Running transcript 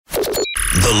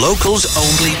The Locals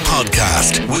Only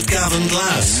Podcast with Gavin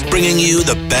Glass, bringing you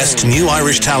the best new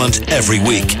Irish talent every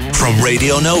week from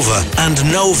Radio Nova and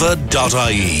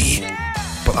nova.ie.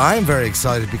 But I'm very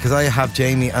excited because I have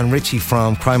Jamie and Richie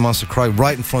from Cry Monster Cry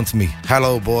right in front of me.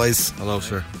 Hello, boys. Hello,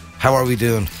 sir. How are we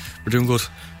doing? We're doing good.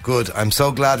 Good. I'm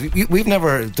so glad. We've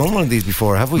never done one of these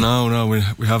before, have we? No,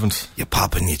 we haven't. You're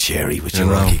popping your cherry with your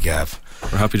Rocky Gav.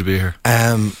 We're happy to be here.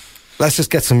 Let's just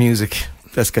get some music.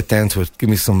 Let's get down to it. Give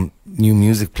me some new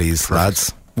music, please,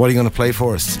 lads. What are you going to play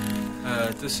for us?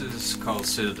 This is called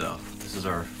Citadel. This is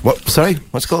our... What? Sorry?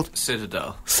 What's it called?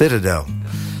 Citadel. Citadel.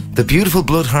 The beautiful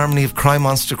blood harmony of Cry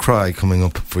Monster Cry coming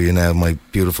up for you now, my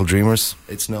beautiful dreamers.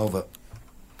 It's Nova.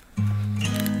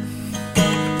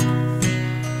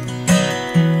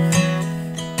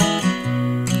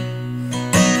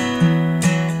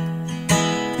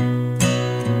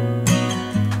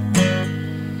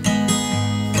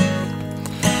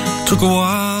 Took a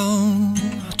while,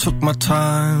 I took my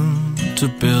time to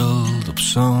build up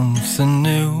something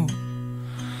new.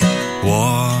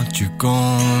 What you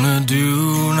gonna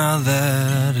do now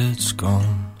that it's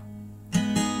gone?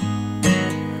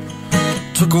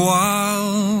 Took a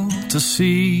while to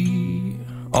see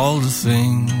all the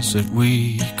things that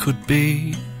we could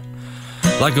be.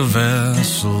 Like a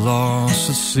vessel lost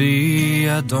at sea,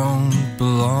 I don't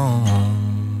belong.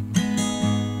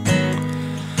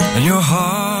 And your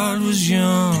heart was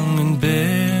young and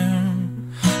bare.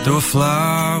 There were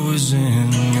flowers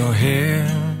in your hair.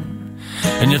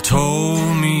 And you told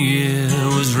me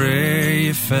it was rare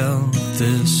you felt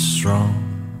this strong.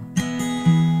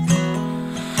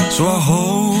 So I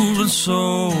hope and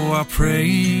so I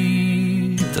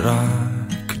prayed that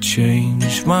I could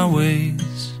change my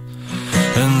ways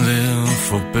and live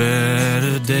for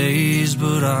better days,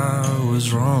 but I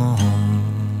was wrong.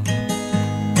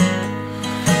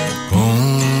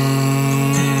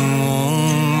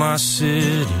 My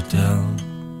citadel,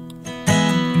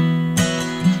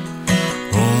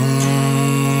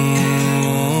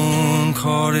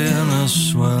 caught in a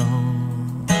swell.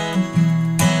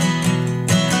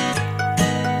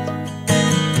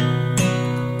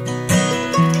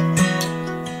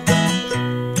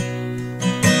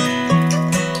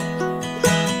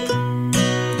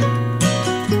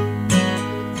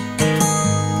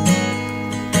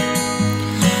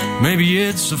 Maybe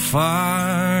it's a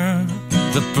fire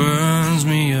that burns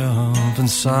me up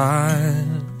inside,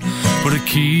 but it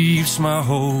keeps my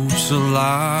hopes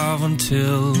alive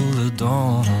until the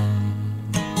dawn.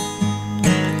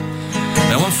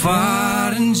 Now I'm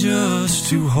fighting just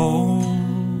to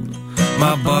hold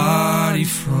my body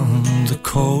from the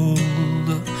cold,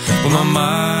 but my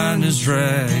mind is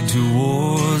dragged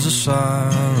towards a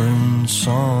siren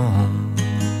song.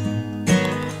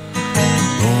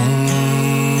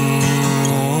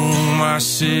 My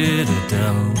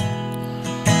citadel,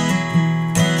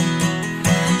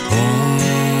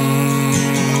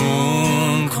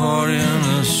 caught in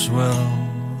a swell.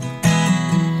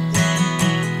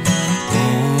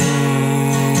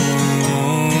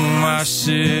 My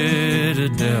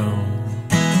citadel,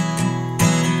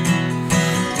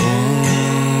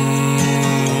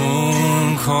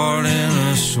 caught in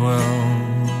a swell.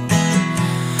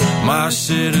 My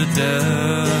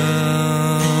citadel,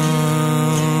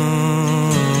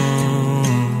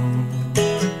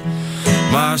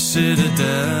 my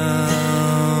citadel,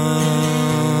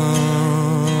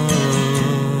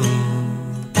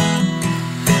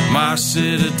 my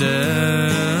citadel,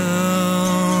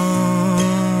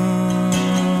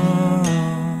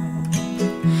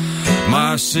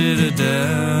 my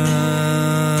citadel.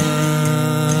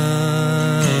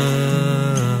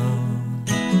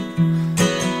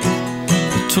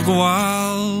 It took a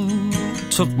while,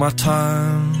 took my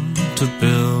time to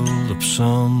build up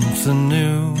something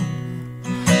new.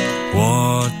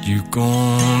 What you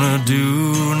gonna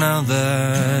do now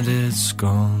that it's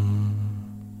gone?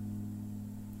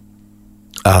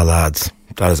 Ah, lads,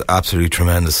 that is absolutely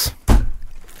tremendous.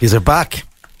 Yous are back.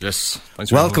 Yes, thanks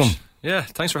very Welcome. much. Yeah,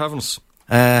 thanks for having us.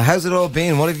 How's it all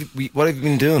been? What have you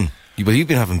been doing? Well, you've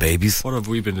been having babies. What have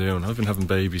we been doing? I've been having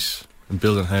babies and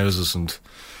building houses and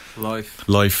life.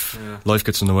 Yeah. Life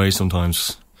gets in the way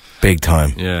sometimes. Big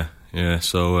time. Yeah.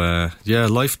 So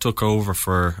life took over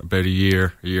for about a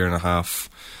year and a half.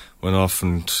 Went off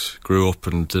and grew up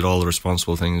and did all the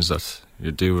responsible things that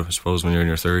you do, I suppose, when you're in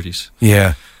your 30s.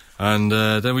 Yeah. And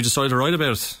then we decided to write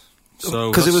about it.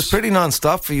 So because it was pretty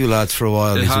non-stop for you lads for a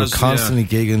while. You were constantly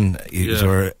gigging.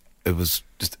 It was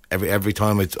just every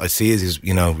time I see it,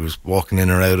 he was walking in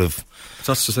or out of.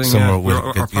 That's the thing.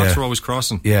 Our paths were always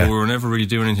crossing. Yeah, but we were never really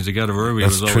doing anything together, were we?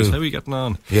 That's it was always, true. how are we getting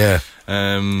on? Yeah.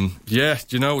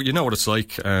 You know what it's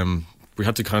like. we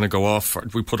had to kind of go off.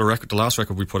 We put a record. The last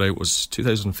record we put out was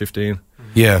 2015.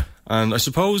 Yeah, and I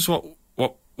suppose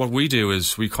what we do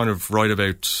is we kind of write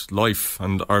about life,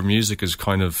 and our music is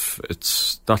kind of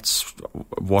that's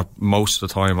what most of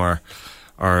the time our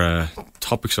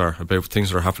topics are about, things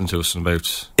that are happening to us and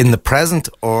about in the present,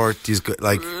 or do you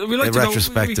like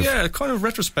retrospective? Kind of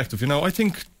retrospective. I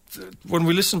think when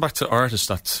we listen back to artists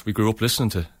that we grew up listening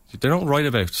to, they don't write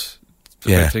about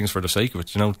things for the sake of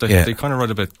it. They kind of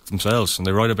write about themselves, and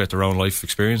they write about their own life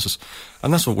experiences,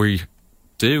 and that's what we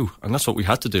do, and that's what we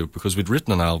had to do, because we'd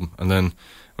written an album, and then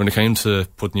when it came to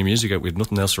putting new music out, we had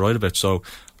nothing else to write about. So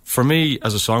for me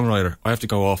as a songwriter, I have to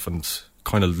go off and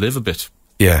kind of live a bit.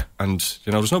 Yeah. And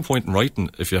there's no point in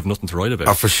writing if you have nothing to write about.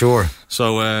 Oh, for sure.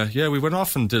 So we went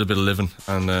off and did a bit of living,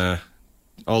 and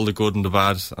all the good and the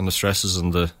bad and the stresses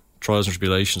and the trials and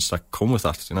tribulations that come with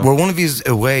that. Were one of you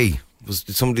away?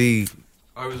 Did somebody?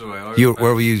 I was away.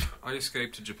 Where were you? I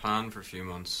escaped to Japan for a few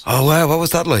months. Oh wow, what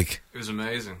was that like? It was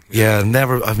amazing. Yeah,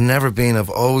 I've never been. I've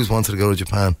always wanted to go to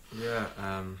Japan. Yeah,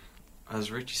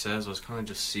 as Richie says, I was kind of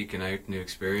just seeking out new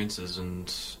experiences,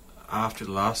 and after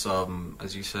the last album,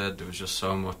 as you said, there was just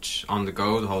so much on the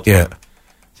go the whole time. Yeah.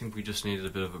 I think we just needed a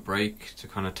bit of a break to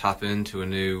kind of tap into a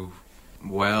new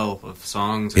well of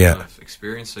songs and kind of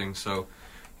experiencing. So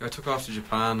I took off to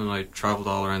Japan, and I travelled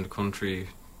all around the country.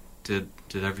 Did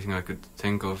everything I could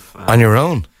think of. On your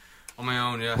own? On my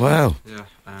own, yeah. Wow. Yeah.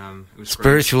 It was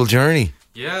spiritual great. journey.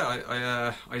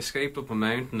 Yeah, I escaped up a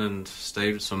mountain and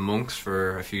stayed with some monks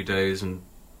for a few days and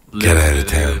get out of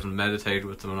town and meditated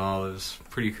with them and all. It was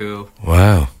pretty cool.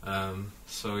 Wow.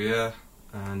 So yeah,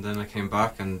 and then I came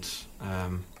back, and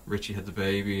Richie had the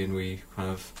baby, and we kind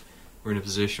of were in a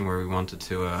position where we wanted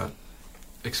to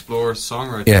explore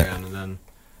songwriting again, and then.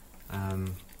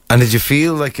 And did you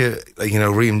feel like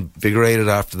reinvigorated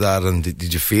after that? And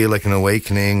did you feel like an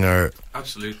awakening, or?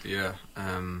 Absolutely, yeah.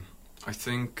 I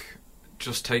think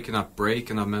just taking that break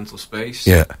and that mental space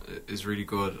is really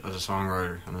good as a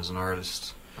songwriter and as an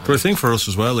artist. But I think for us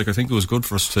as well, I think it was good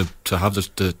for us to have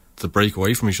the break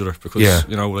away from each other, because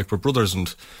we're brothers,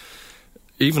 and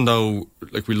even though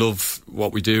we love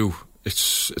what we do,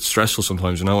 it's stressful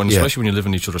sometimes, and especially when you live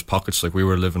in each other's pockets like we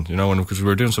were living, and because we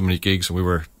were doing so many gigs, and we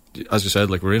were, as you said,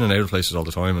 we're in and out of places all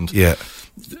the time, and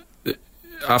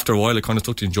after a while it kind of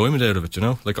took the enjoyment out of it,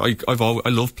 I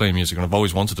love playing music, and I've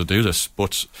always wanted to do this,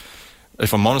 but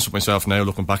if I'm honest with myself now,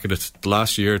 looking back at it, the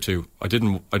last year or two, I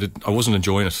wasn't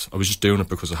enjoying it. I was just doing it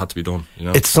because it had to be done.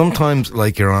 It's sometimes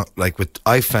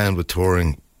I found with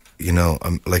touring,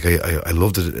 I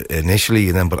loved it initially,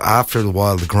 and then but after a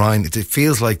while, the grind, it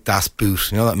feels like Das Boot,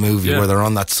 that movie where they're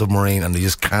on that submarine and they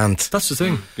just can't. That's the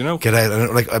thing, get out.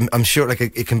 And I'm sure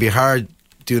it can be hard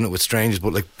doing it with strangers,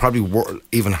 but probably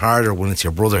even harder when it's your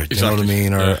brother. Exactly.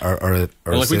 You know what I mean?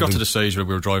 Or we got to the stage where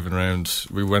we were driving around.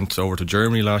 We went over to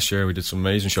Germany last year. We did some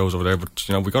amazing shows over there, but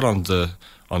we got on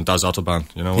Das Autobahn.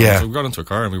 So we got into a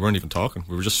car and we weren't even talking.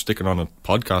 We were just sticking on a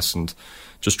podcast and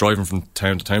just driving from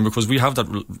town to town, because we have that.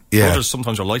 Brothers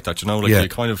sometimes are like that. You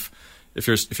kind of, if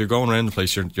you're going around the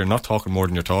place, you're not talking more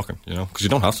than you're talking. Because you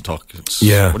don't have to talk. What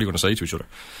are you going to say to each other?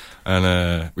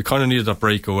 And we kind of needed that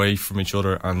break away from each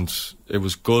other, and it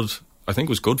was good. I think it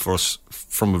was good for us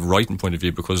from a writing point of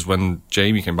view, because when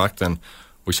Jamie came back, then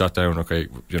we sat down. Okay,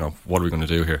 what are we going to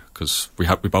do here? Because we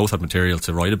both had material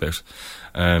to write about,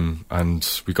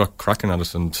 and we got cracking at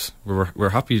it, and we're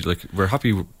happy. We're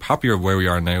happier where we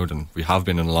are now than we have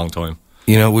been in a long time.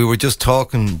 We were just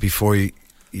talking before you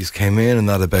came in and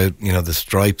that about the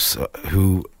Stripes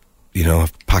who.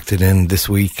 I've packed it in this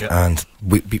week, and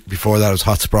before that it was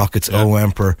Hot Sprockets, O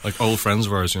Emperor, old friends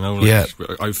of ours.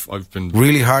 I've been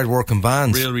really hard working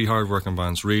bands, really hard working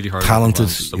bands, really hard talented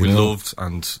bands that we loved,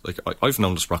 and I've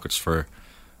known the Sprockets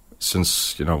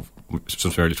since my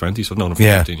early 20s. I've known them for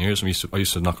 15 years. I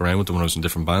used to knock around with them when I was in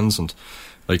different bands, and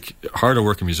harder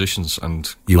working musicians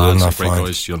and lads and great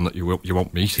guys you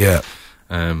won't meet. Yeah,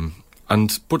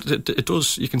 but it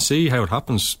does. You can see how it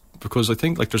happens, because I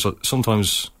think there's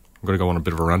sometimes. I'm going to go on a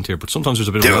bit of a rant here, but sometimes there's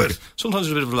a bit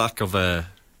of a lack of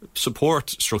support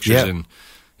structures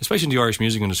especially in the Irish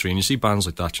music industry, and you see bands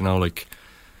like that.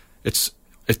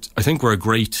 I think we're a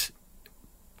great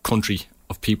country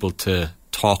of people to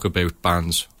talk about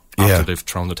bands after they've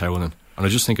thrown the towel in, and I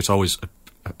just think it's always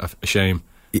a shame.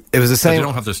 It was the same. They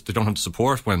don't have the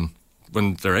support when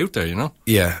they're out there.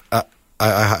 Yeah,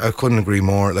 I couldn't agree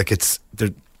more.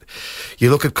 You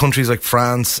look at countries like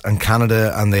France and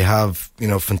Canada, and they have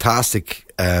fantastic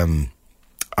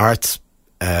arts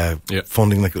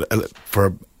funding.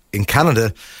 In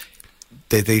Canada,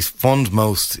 they fund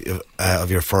most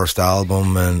of your first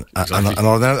album and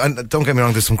all that. And don't get me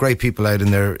wrong, there's some great people out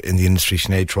in there in the industry,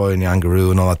 Sinead Troy and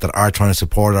Yangaroo and all that are trying to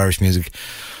support Irish music.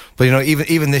 But you know,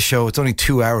 even this show, it's only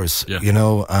 2 hours. Yeah. You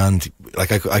know, and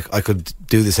like I could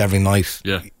do this every night.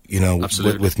 Yeah. You know,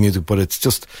 with music, but it's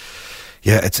just,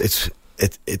 yeah, it's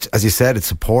as you said, it's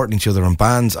supporting each other. And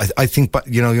bands, I think,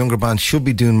 you know, younger bands should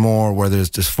be doing more where there's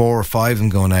just 4 or 5 of them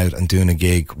going out and doing a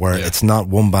gig where it's not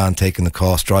one band taking the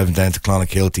cost, driving down to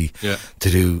Clonakilty to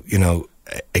do, you know,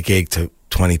 a gig to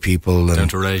 20 people. And down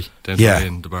to Ray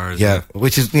in the bars. Yeah,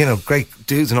 which is, you know, great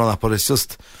dudes and all that, but it's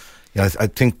just, you know, I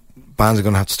think bands are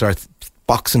going to have to start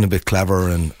boxing a bit clever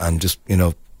and just, you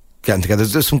know, getting together.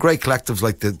 There's some great collectives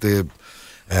like the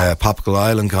Popsicle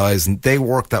Island guys, and they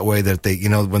work that way that they, you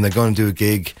know, when they're going to do a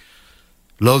gig,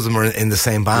 loads of them are in the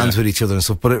same bands with each other and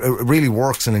stuff, but it really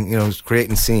works, and, you know, it's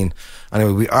creating scene.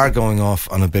 Anyway, we are going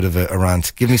off on a bit of a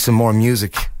rant. Give me some more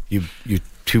music, you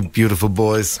two beautiful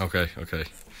boys. Okay. What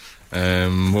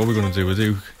are we going to do? We'll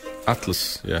do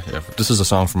Atlas. Yeah. This is a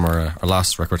song from our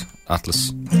last record,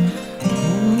 Atlas.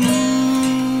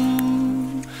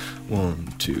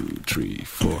 1, 2, 3,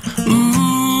 4.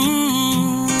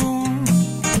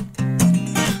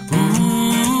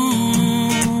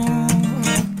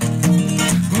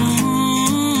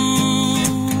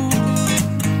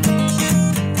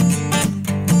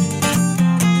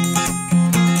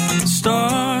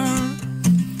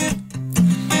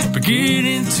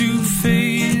 Beginning to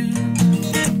fade,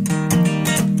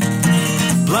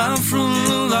 blind from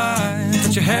the light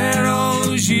that you had all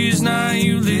those years. Now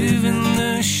you live in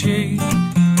the shade.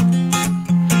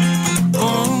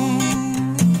 Oh,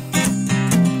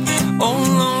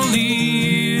 lonely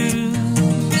years,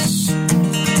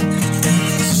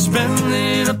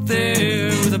 spending up there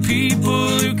with the people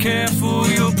who care for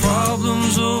your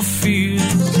problems or fears.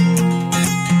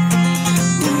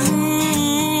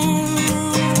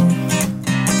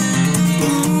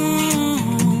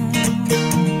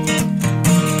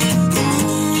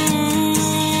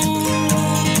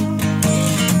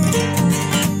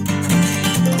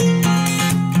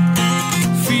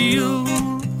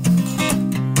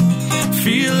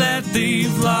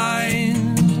 They've lied.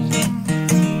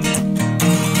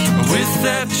 With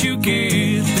that you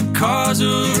get the cause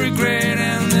of regret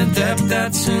and the depth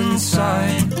that's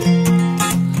inside.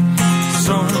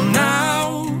 So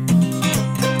now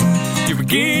you're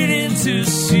beginning to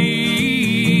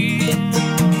see the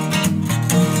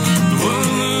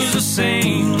world was the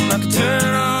same, like the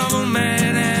turn of a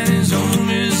man and his own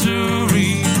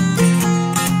misery.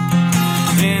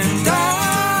 And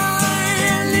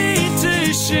I need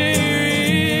to share.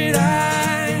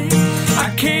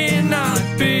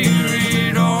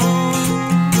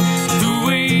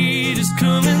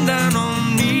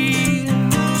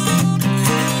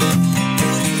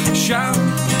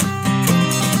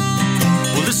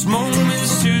 Well, this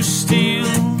moment's to steal.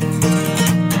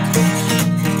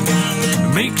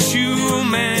 It makes you a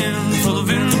man full of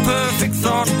imperfect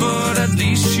thought, but at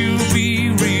least you'll be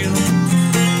real.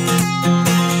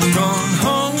 Gone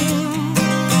home,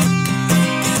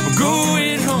 I'm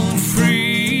going home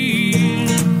free.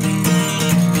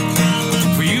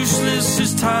 For useless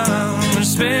is time and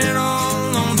spent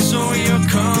all alone, so you're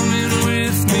coming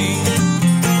with me.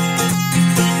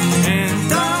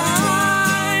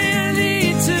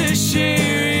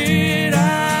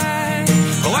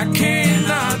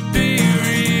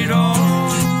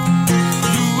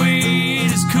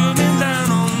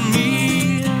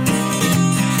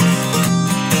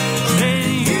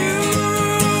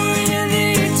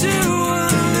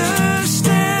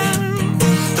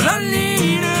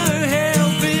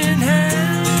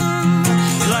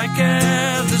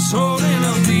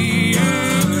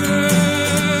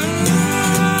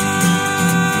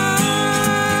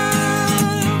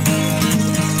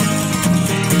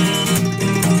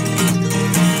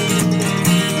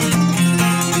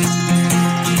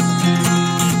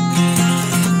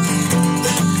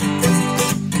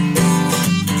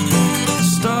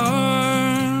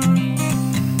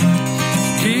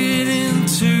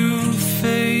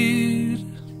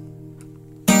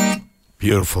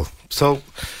 Beautiful. So,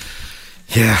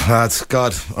 yeah, lads,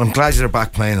 God, I'm glad you're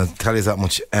back playing, I'll tell you that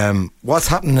much. What's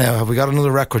happening now? Have we got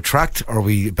another record tracked? Or are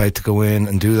we about to go in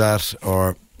and do that?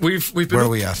 Or we've been where up, are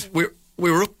we at? We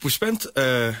were up. We spent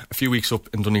a few weeks up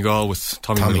in Donegal with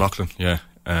Tommy McLaughlin. Yeah,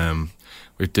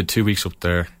 we did 2 weeks up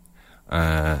there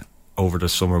over the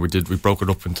summer. We broke it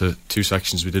up into 2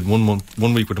 sections. We did 1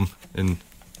 week with him in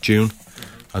June,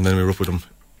 and then we were up with him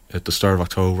at the start of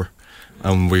October.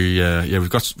 And we've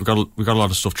got a lot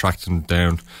of stuff tracked and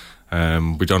down.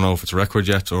 We don't know if it's a record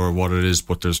yet or what it is,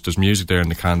 but there's music there in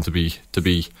the can to be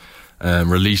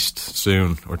released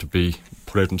soon, or to be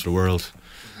put out into the world.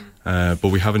 But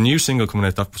we have a new single coming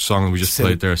out. That song we just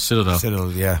played there,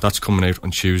 Citadel. Yeah, that's coming out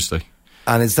on Tuesday.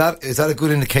 And is that a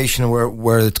good indication of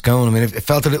where it's going? I mean, it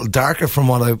felt a little darker from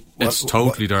it's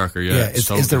totally darker. Yeah. Is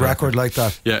totally the record darker. Like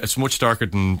that? Yeah, it's much darker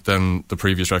than the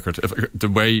previous record. The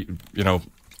way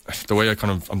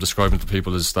I'm describing it to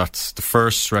people is that the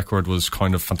first record was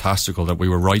kind of fantastical, that we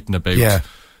were writing about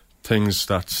things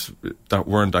that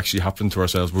weren't actually happening to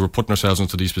ourselves. We were putting ourselves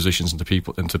into these positions,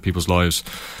 into people's lives.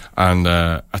 And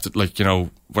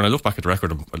when I look back at the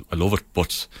record, I love it,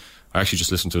 but I actually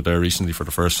just listened to it there recently for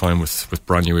the first time with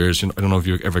brand new ears. I don't know if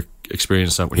you ever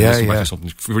experienced that when you listen back to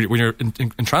something. When you're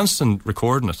entranced in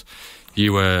recording it,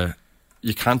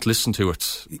 you can't listen to it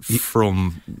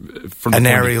from an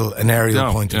aerial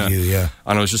point of view. Yeah.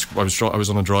 And I was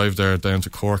on a drive there down to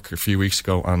Cork a few weeks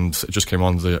ago, and it just came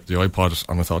on the iPod,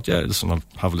 and I thought, listen, I'll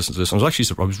have a listen to this. And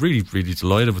I was really, really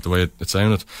delighted with the way it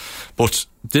sounded. But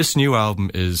this new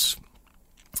album is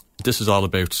all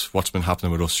about what's been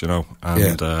happening with us,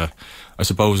 and I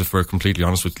suppose if we're completely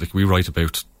honest with, we write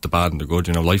about the bad and the good.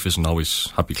 Life isn't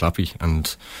always happy clappy,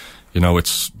 and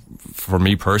it's, for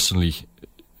me personally,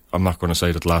 I'm not going to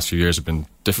say that the last few years have been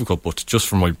difficult, but just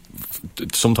from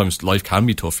sometimes life can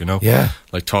be tough,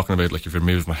 like talking about if you're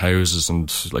moving houses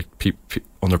and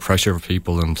under pressure of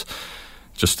people, and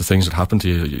just the things that happen to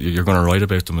you, you're going to write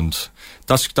about them, and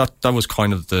that was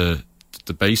kind of the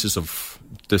basis of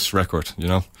this record,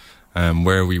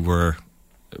 where we were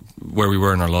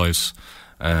in our lives.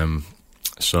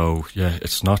 So yeah,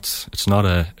 it's not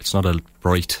a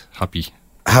bright, happy.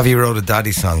 Have you wrote a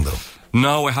daddy song though?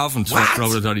 No, I haven't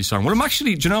wrote a daddy song. Well, I'm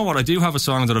actually, do you know what? I do have a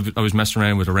song that I was messing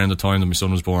around with around the time that my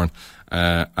son was born,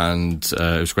 and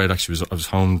it was great actually. I was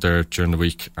home there during the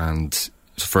week, and it's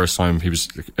the first time he was.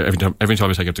 Every time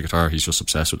I take up the guitar, he's just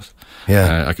obsessed with it.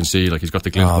 Yeah, I can see he's got the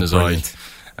glint in his eye.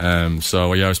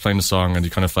 So I was playing the song, and he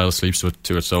kind of fell asleep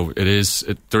to it. So there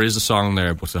is a song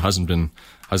there, but it hasn't been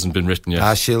written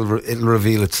yet. It'll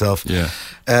reveal itself. Yeah.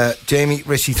 Jamie,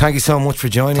 Richie, thank you so much for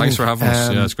joining. Thanks for having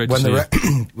us. Yeah, it's great to see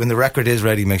you. When the record is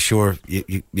ready, make sure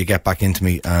you get back into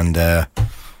me, and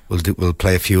we'll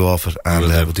play a few off it, and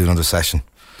we'll do another session.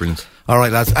 Brilliant. All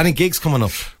right, lads. Any gigs coming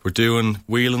up? We're doing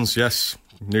Whelan's, yes.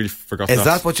 Nearly forgot that. Is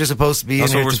that what you're supposed to be?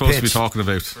 That's in what we're supposed to be pitch? talking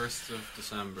about. 1st of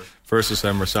December. 1st of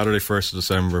December, Saturday 1st of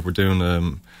December. We're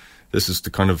doing this is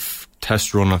the kind of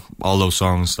test run of all those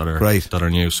songs that are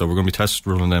new. So we're going to be test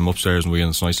running them upstairs and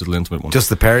it's a nice little intimate one. Just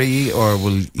the pair of ye, or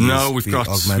will you we've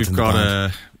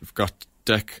got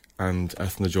Deck and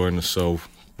Ethna joining us. So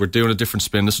we're doing a different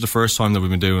spin. This is the first time that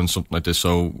we've been doing something like this,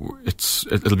 so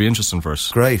it'll be interesting for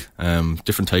us. Great.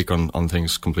 Different take on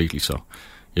things completely. So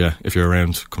yeah, if you're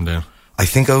around, come down. I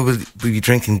think I will be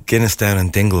drinking Guinness down in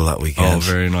Dingle that weekend. Oh,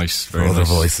 very nice. Very for other nice.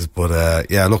 voices.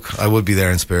 But yeah, look, I will be there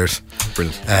in spirit.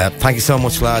 Brilliant. Thank you so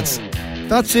much, lads.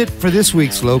 That's it for this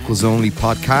week's Locals Only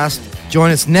podcast. Join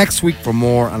us next week for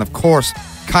more, and of course,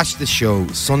 catch the show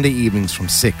Sunday evenings from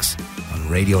 6 on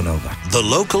Radio Nova. The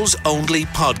Locals Only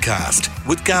podcast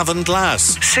with Gavin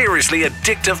Glass. Seriously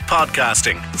addictive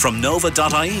podcasting from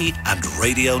Nova.ie and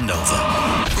Radio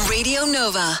Nova. Radio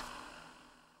Nova.